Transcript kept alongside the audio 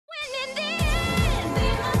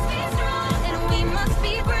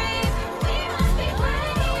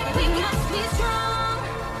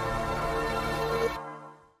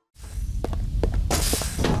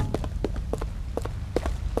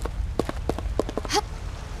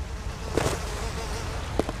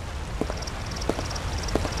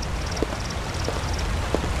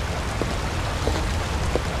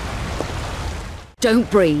Don't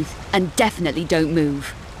breathe, and definitely don't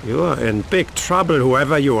move. You are in big trouble,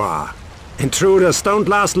 whoever you are. Intruders don't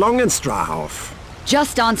last long in Strahov.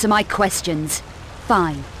 Just answer my questions.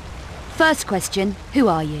 Fine. First question, who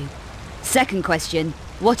are you? Second question,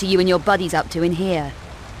 what are you and your buddies up to in here?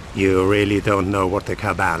 You really don't know what the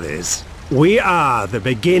Cabal is. We are the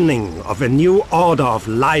beginning of a new order of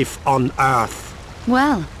life on Earth.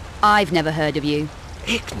 Well, I've never heard of you.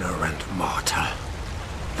 Ignorant mortal.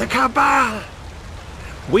 The Cabal!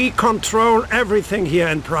 We control everything here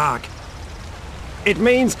in Prague. It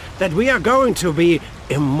means that we are going to be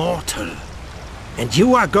immortal. And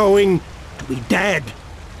you are going to be dead,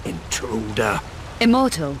 intruder.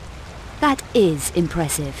 Immortal? That is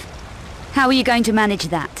impressive. How are you going to manage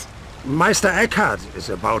that? Meister Eckhart is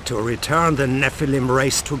about to return the Nephilim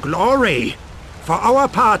race to glory. For our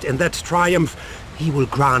part in that triumph, he will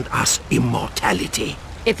grant us immortality.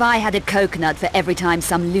 If I had a coconut for every time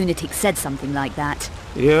some lunatic said something like that.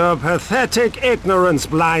 Your pathetic ignorance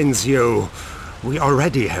blinds you. We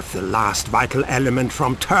already have the last vital element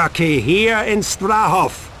from Turkey here in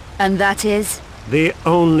Strahov. And that is? The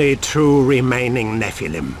only true remaining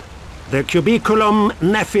Nephilim. The Cubiculum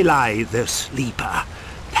Nephilae, the Sleeper.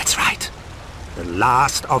 That's right. The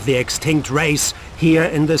last of the extinct race here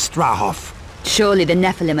in the Strahov. Surely the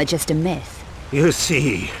Nephilim are just a myth. You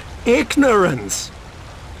see, ignorance.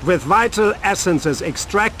 With vital essences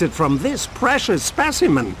extracted from this precious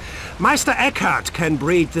specimen, Meister Eckhart can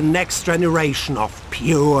breed the next generation of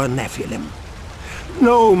pure Nephilim.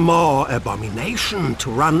 No more abomination to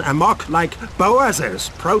run amok like Boaz's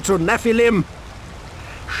proto-Nephilim.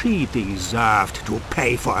 She deserved to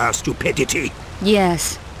pay for her stupidity.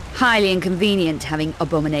 Yes. Highly inconvenient having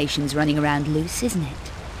abominations running around loose, isn't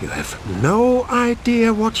it? You have no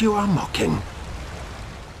idea what you are mocking.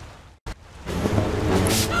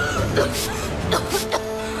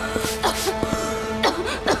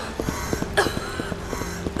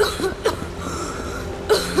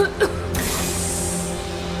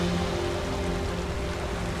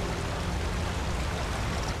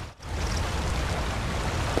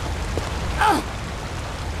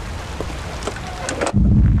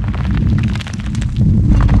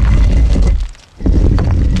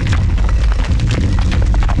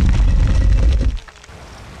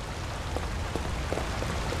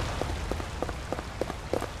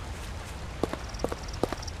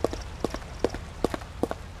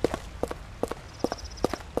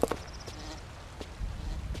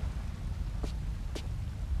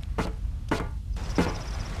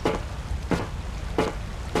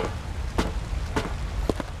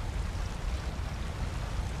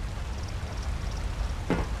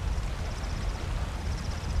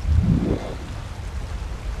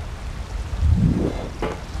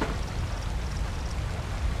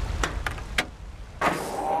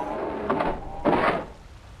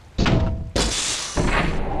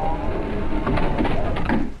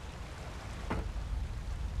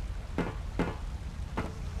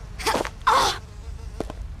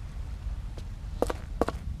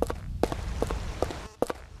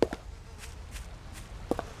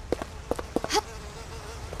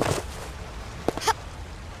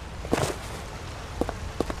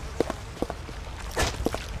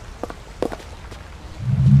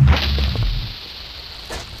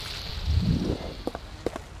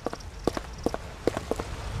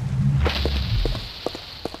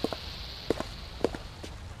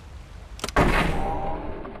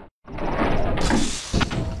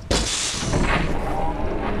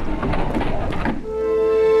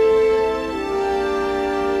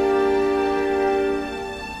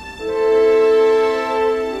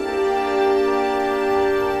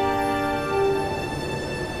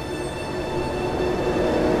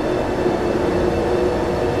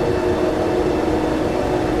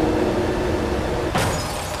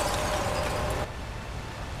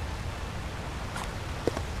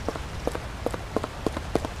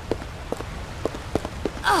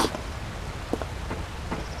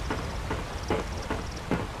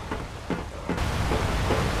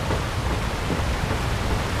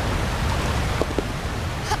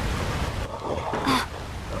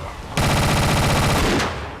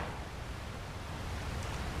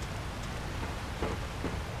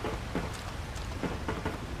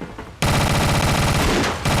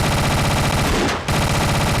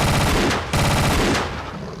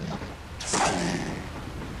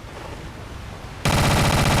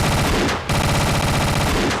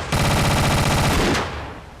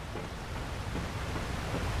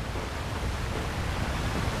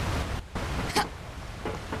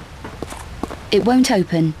 It won't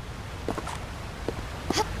open.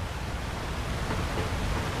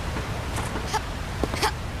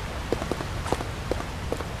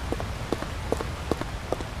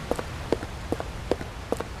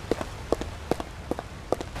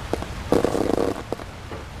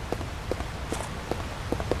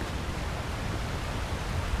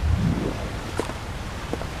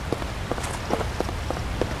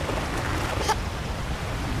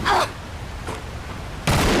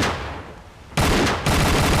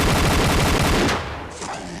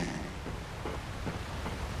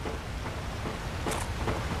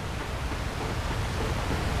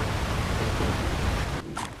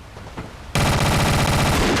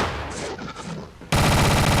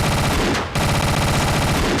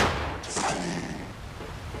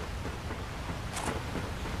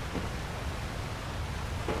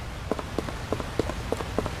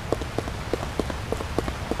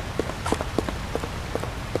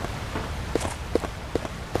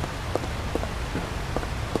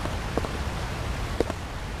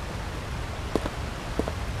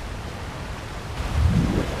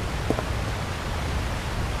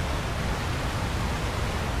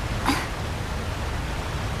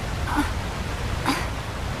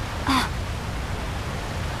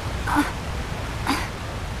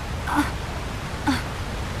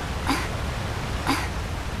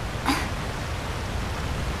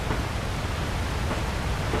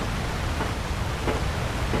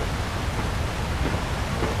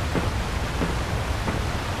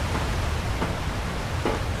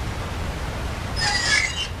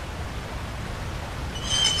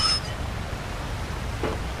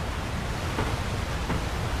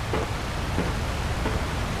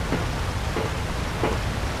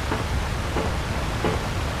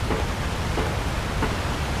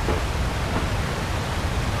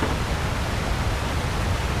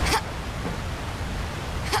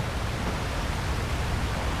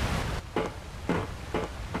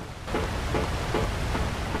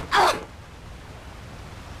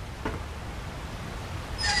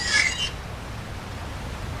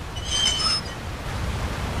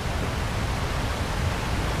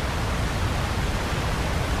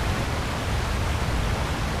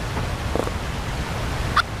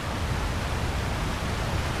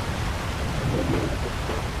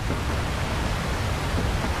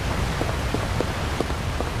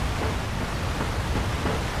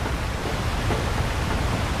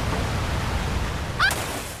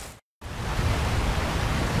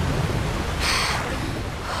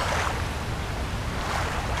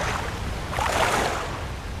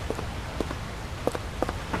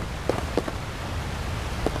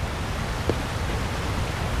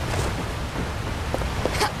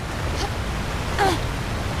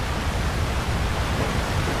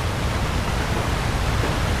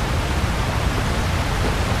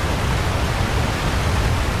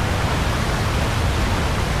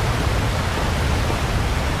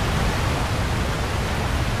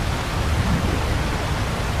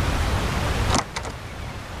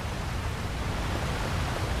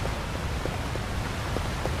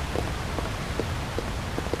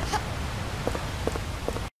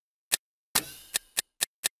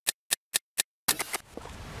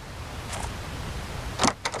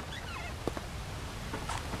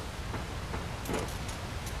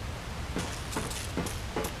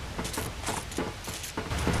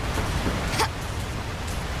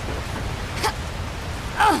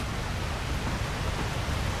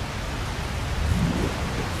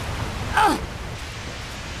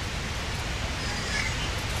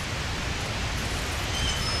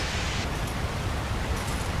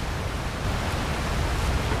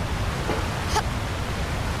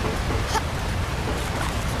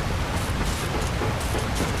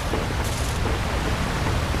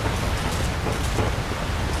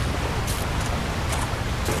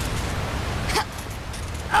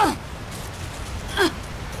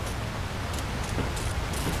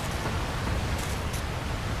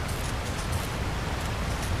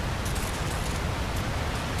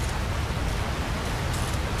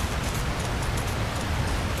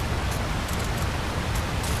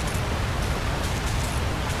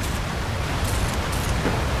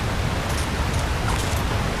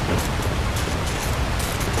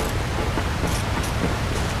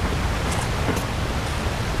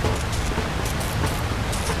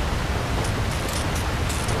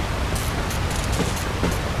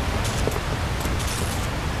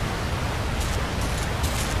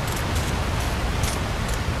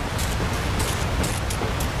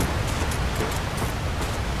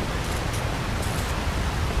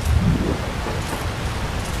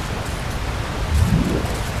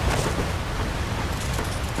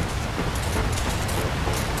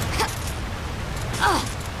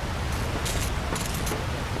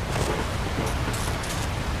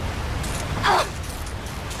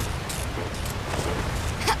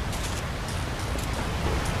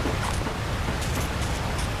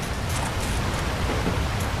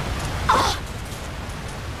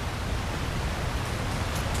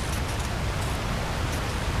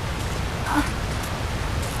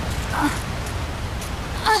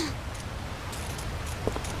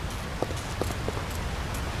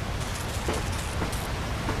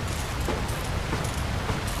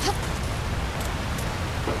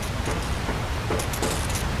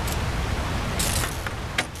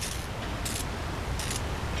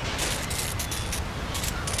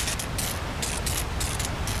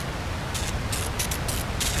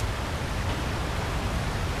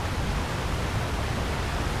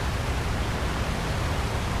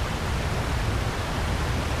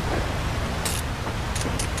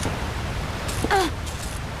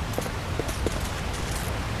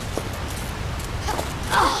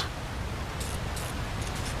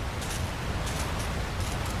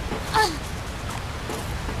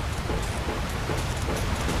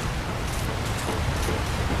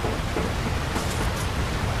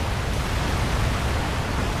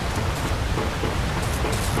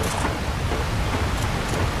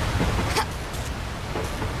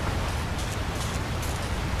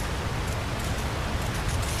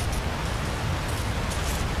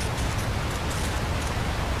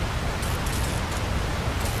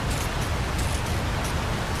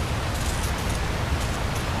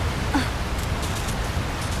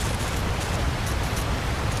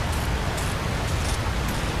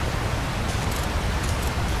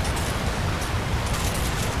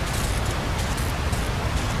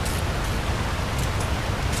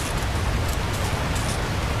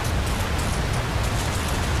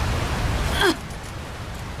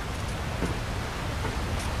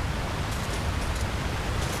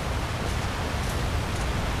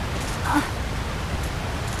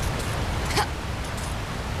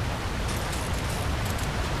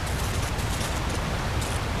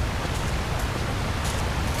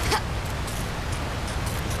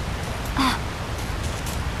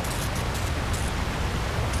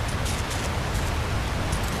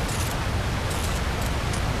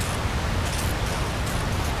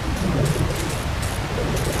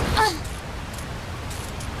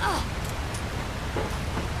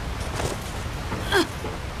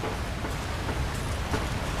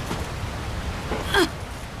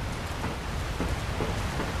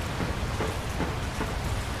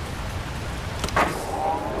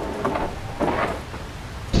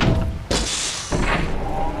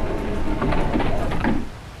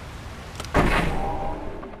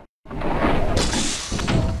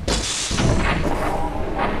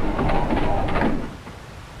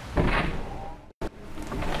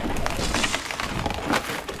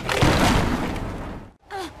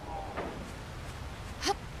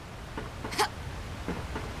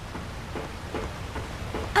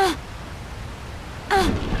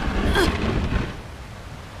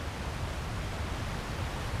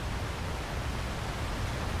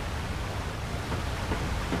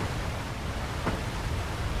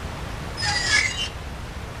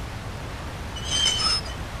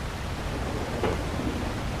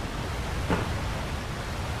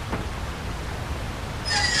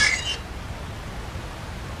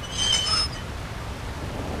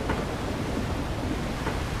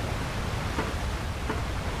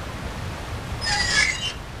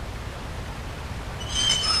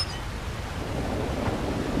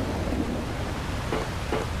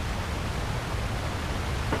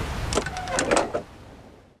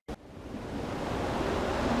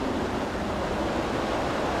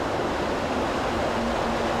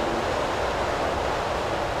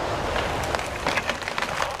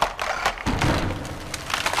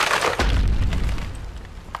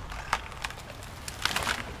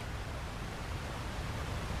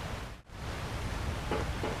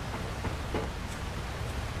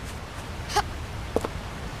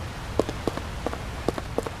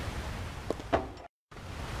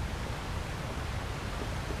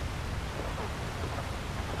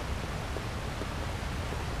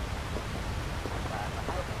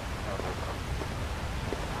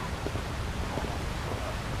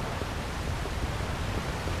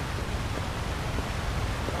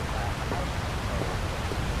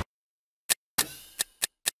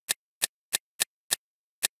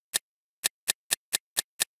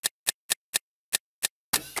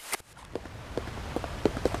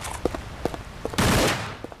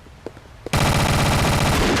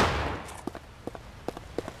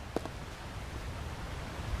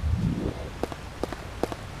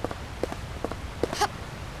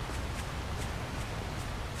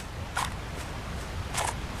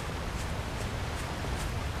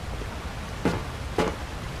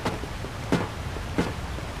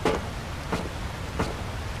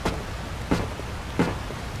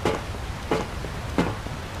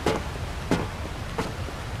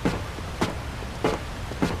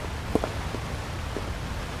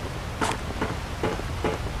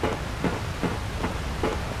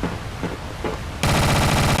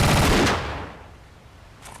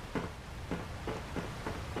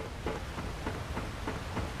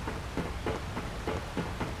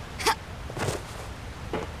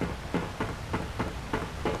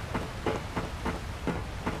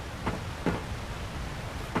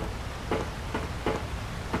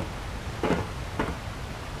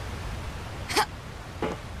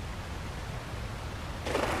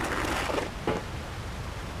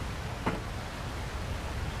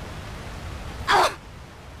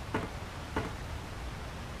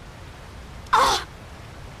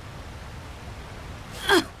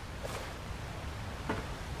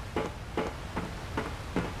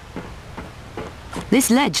 This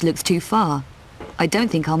ledge looks too far. I don't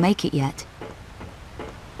think I'll make it yet.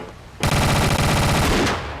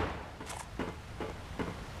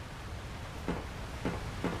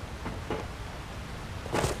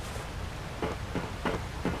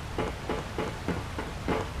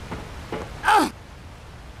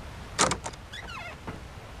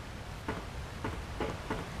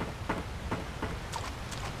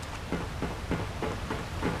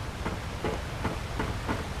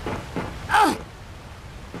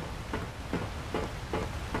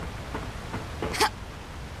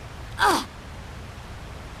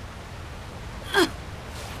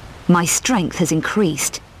 My strength has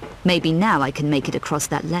increased. Maybe now I can make it across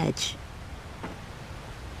that ledge.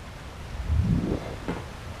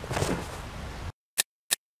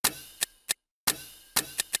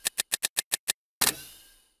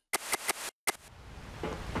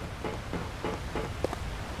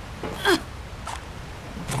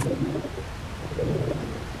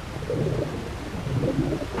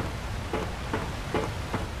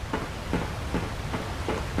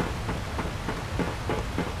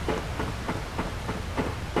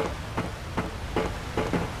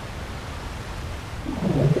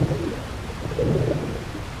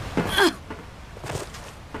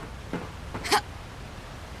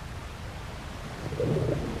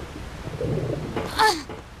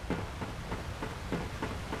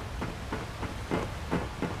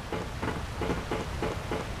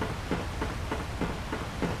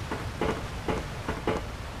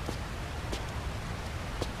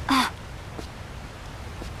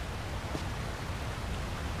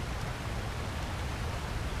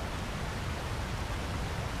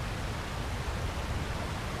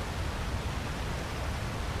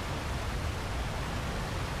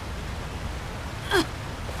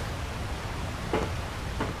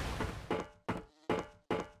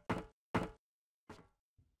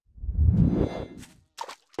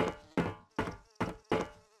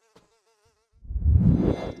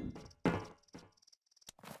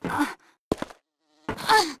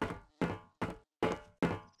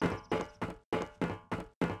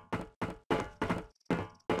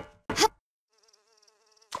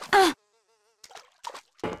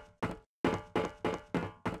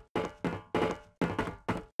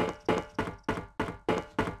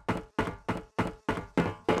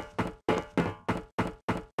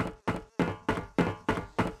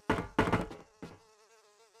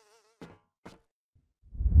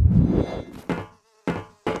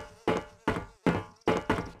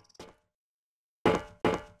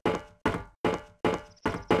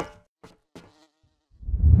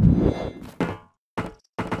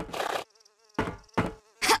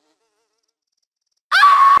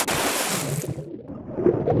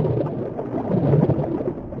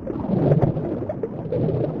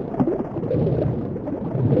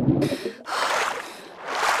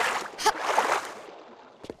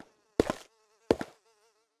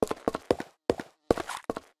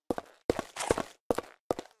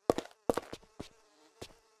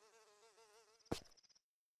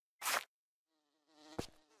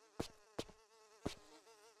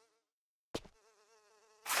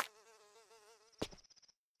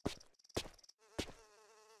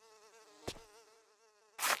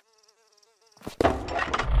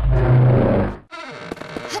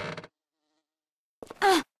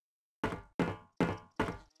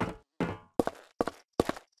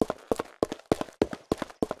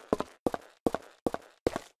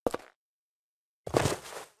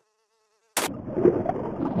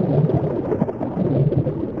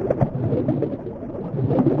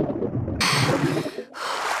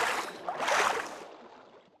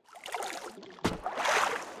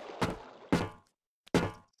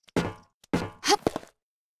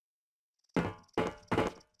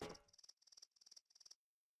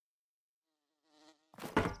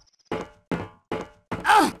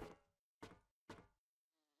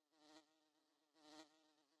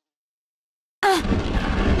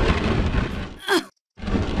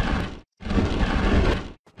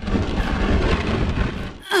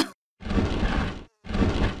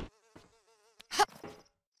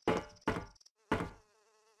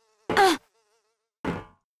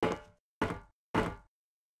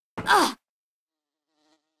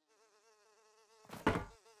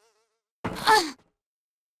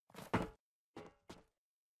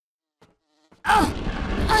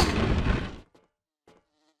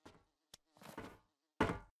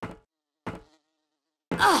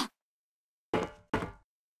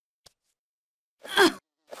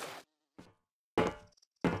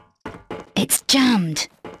 It's jammed.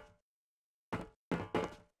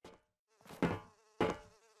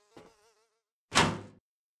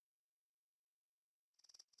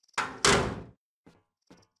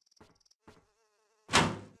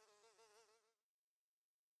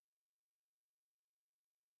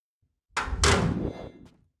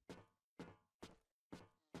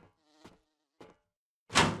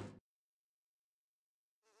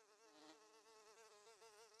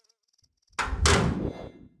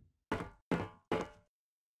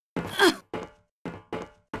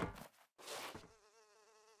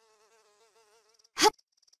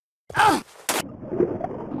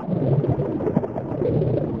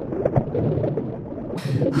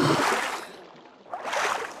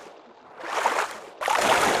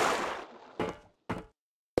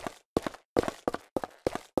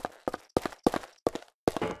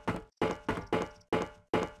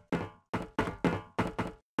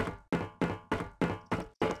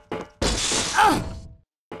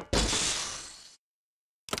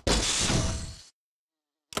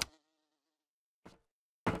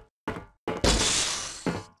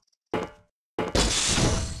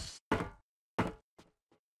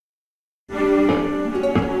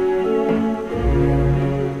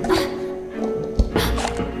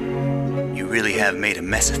 have made a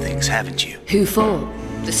mess of things, haven't you? Who for?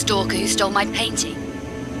 The stalker who stole my painting?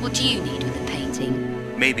 What do you need with the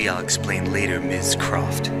painting? Maybe I'll explain later, Ms.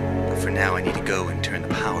 Croft. But for now, I need to go and turn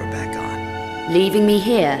the power back on. Leaving me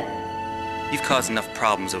here? You've caused enough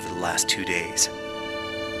problems over the last 2 days.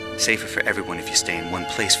 Safer for everyone if you stay in one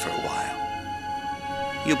place for a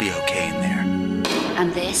while. You'll be okay in there.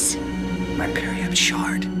 And this? My periapt's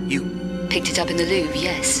shard. You Picked it up in the Louvre,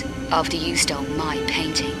 yes. After you stole my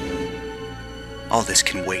painting. all this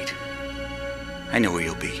can wait. I know where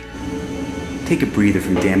you'll be. Take a breather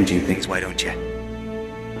from damaging things, why don't you?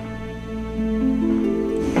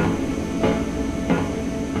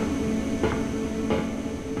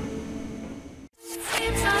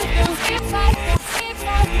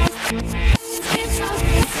 It's